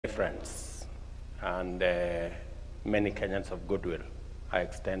Friends and many Kenyans of goodwill, I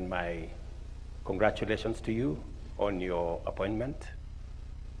extend my congratulations to you on your appointment,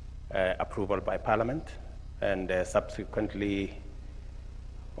 approval by Parliament, and subsequently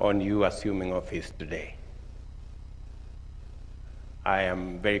on you assuming office today. I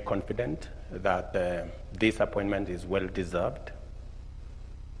am very confident that this appointment is well deserved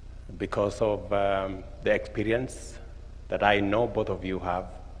because of the experience that I know both of you have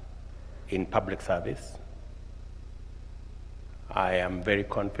in public service. I am very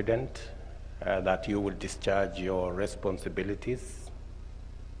confident that you will discharge your responsibilities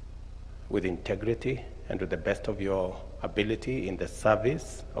with integrity and to the best of your ability in the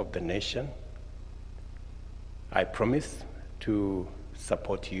service of the nation. I promise to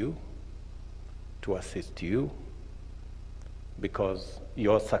support you, to assist you, because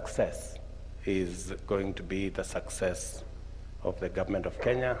your success is going to be the success of the government of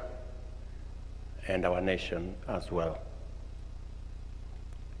Kenya and our nation as well.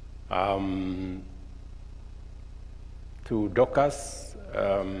 To Dorcas,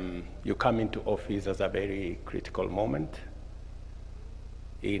 you come into office as a very critical moment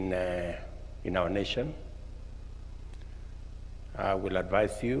in our nation. I will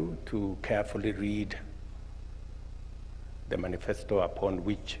advise you to carefully read the manifesto upon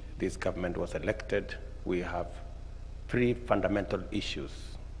which this government was elected. We have three fundamental issues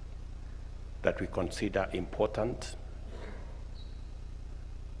that we consider important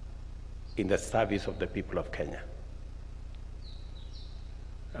in the service of the people of Kenya.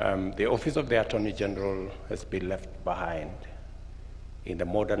 The Office of the Attorney General has been left behind in the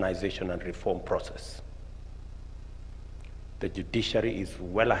modernization and reform process. The judiciary is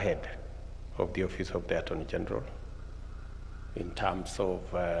well ahead of the Office of the Attorney General in terms of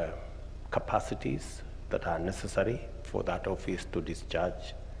capacities that are necessary for that office to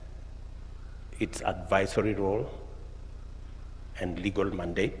discharge its advisory role and legal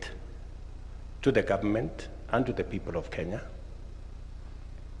mandate to the government and to the people of Kenya.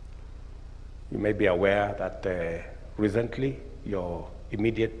 You may be aware that recently your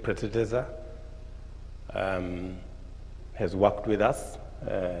immediate predecessor has worked with us,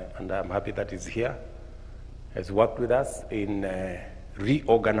 and I'm happy that he's here, has worked with us in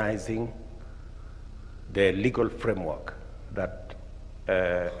reorganizing the legal framework that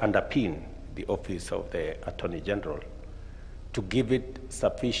underpin the Office of the Attorney General to give it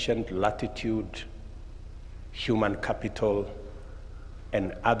sufficient latitude, human capital,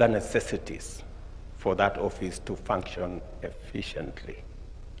 and other necessities for that office to function efficiently.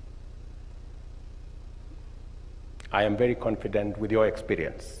 I am very confident with your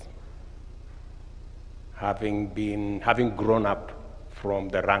experience, having grown up from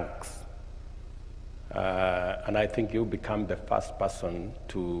the ranks, and I think you become the first person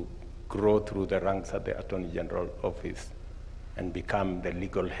to grow through the ranks at the Attorney General office and become the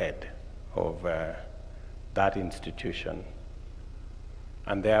legal head of that institution.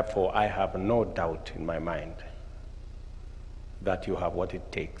 And therefore, I have no doubt in my mind that you have what it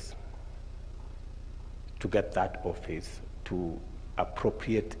takes to get that office to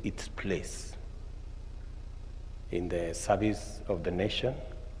appropriate its place in the service of the nation.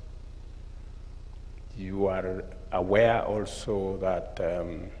 You are aware also that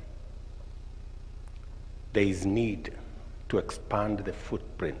there is need to expand the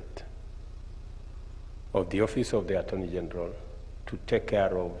footprint of the Office of the Attorney General to take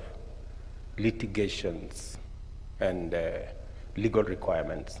care of litigations and legal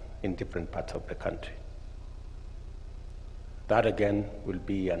requirements in different parts of the country. That again will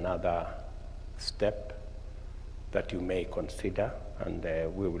be another step that you may consider, and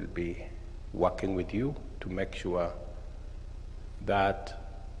we will be working with you to make sure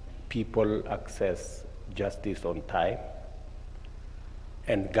that people access justice on time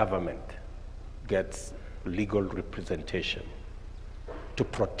and government gets legal representation to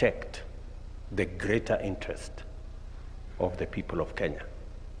protect the greater interest of the people of Kenya.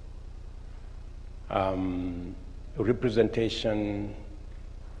 Representation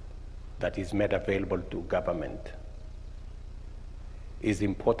that is made available to government is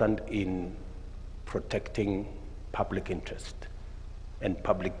important in protecting public interest and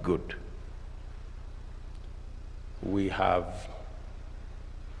public good. We have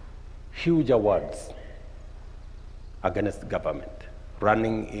huge awards against government,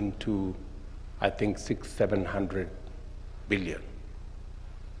 running into, I think, 600-700 billion.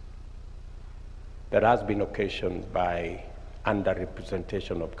 That has been occasioned by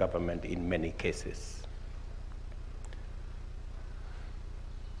underrepresentation of government in many cases.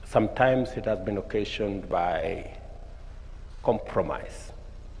 Sometimes it has been occasioned by compromise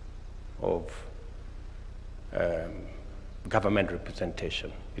of government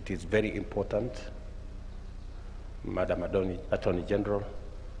representation. It is very important, Madam Attorney General,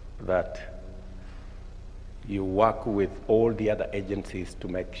 that you work with all the other agencies to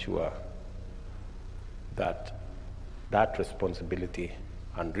make sure that that responsibility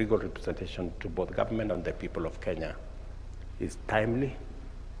and legal representation to both government and the people of Kenya is timely,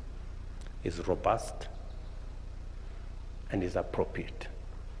 is robust, and is appropriate.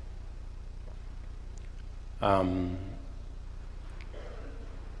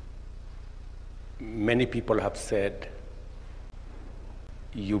 Many people have said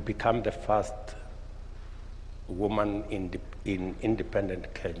you become the first woman in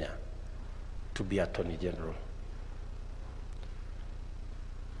independent Kenya to be Attorney General.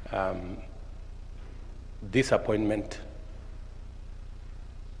 This appointment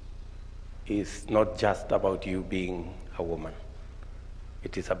is not just about you being a woman.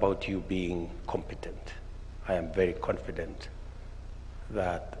 It is about you being competent. I am very confident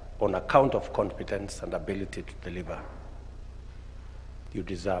that on account of competence and ability to deliver, you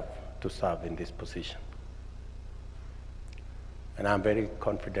deserve to serve in this position. And I'm very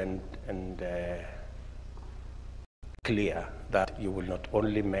confident and clear that you will not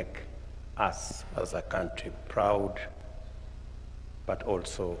only make us as a country proud, but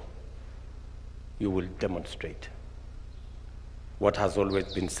also you will demonstrate what has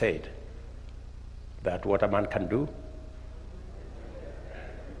always been said, that what a man can do,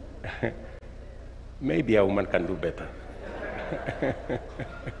 maybe a woman can do better.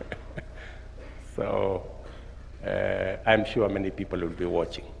 So I'm sure many people will be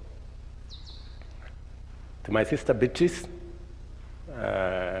watching. To my sister Beatrice,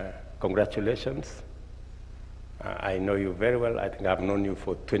 congratulations. I know you very well. I think I've known you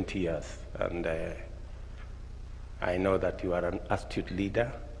for 20 years, and I know that you are an astute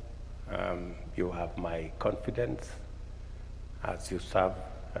leader. You have my confidence as you serve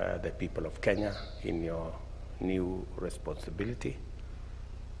the people of Kenya in your new responsibility.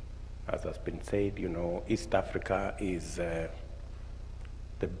 As has been said, you know, East Africa is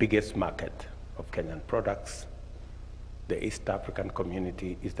the biggest market of Kenyan products. The East African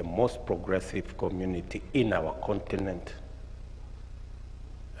community is the most progressive community in our continent,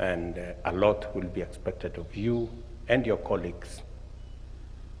 and a lot will be expected of you and your colleagues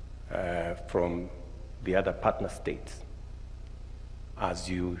from the other partner states as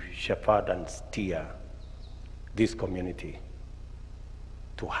you shepherd and steer this community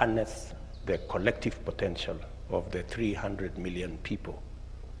to harness the collective potential of the 300 million people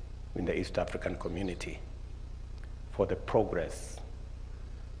in the East African community for the progress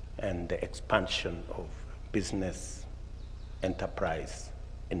and the expansion of business, enterprise,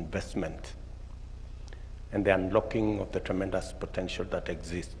 investment, and the unlocking of the tremendous potential that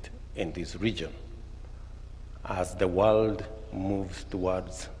exists in this region as the world moves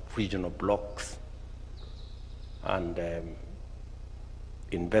towards regional blocks and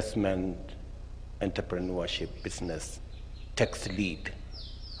investment, entrepreneurship, business takes lead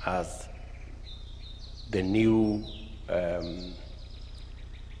as the new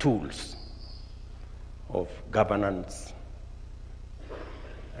tools of governance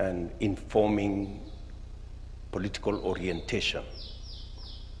and informing political orientation.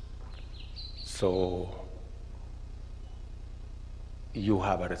 So you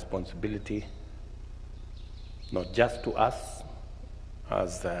have a responsibility not just to us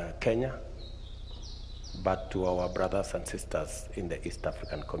as Kenya, but to our brothers and sisters in the East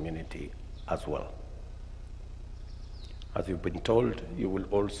African community as well. As you've been told, you will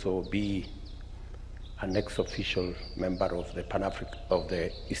also be an ex-official member of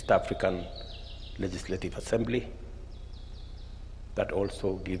the East African Legislative Assembly. That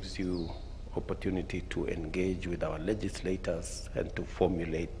also gives you opportunity to engage with our legislators and to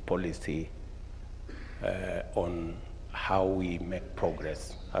formulate policy on how we make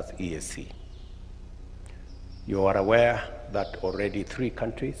progress as EAC. You are aware that already 3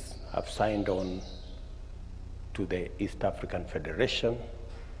 countries have signed on to the East African Federation.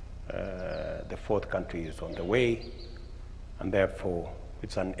 The 4th country is on the way, and therefore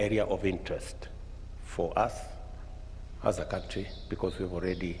it's an area of interest for us as a country because we've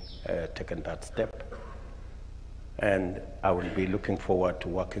already taken that step. And I will be looking forward to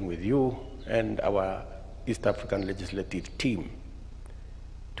working with you and our East African legislative team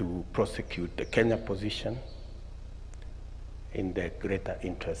to prosecute the Kenya position in the greater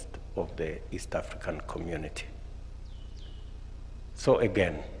interest of the East African community. So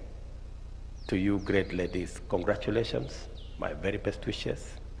again, to you great ladies, congratulations, my very best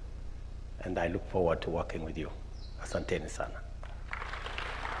wishes, and I look forward to working with you. Asanteni sana.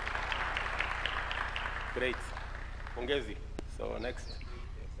 Great. Pongezi. So next.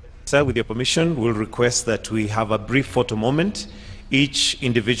 Sir, with your permission, we'll request that we have a brief photo moment. Each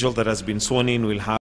individual that has been sworn in will have